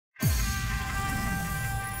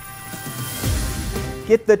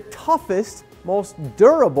Get the toughest, most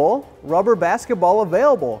durable rubber basketball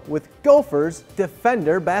available with Gopher's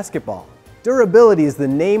Defender Basketball. Durability is the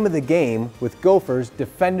name of the game with Gopher's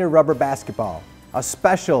Defender Rubber Basketball. A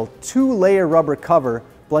special 2-layer rubber cover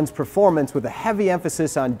blends performance with a heavy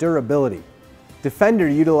emphasis on durability. Defender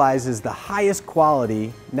utilizes the highest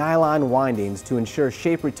quality nylon windings to ensure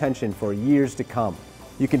shape retention for years to come.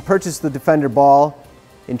 You can purchase the Defender ball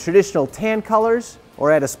in traditional tan colors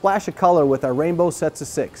or add a splash of color with our rainbow sets of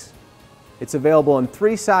 6. It's available in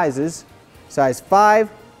 3 sizes, size 5,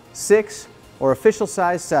 6, or official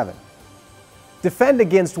size 7. Defend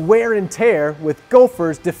against wear and tear with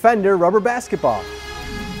Gopher's Defender Rubber Basketball.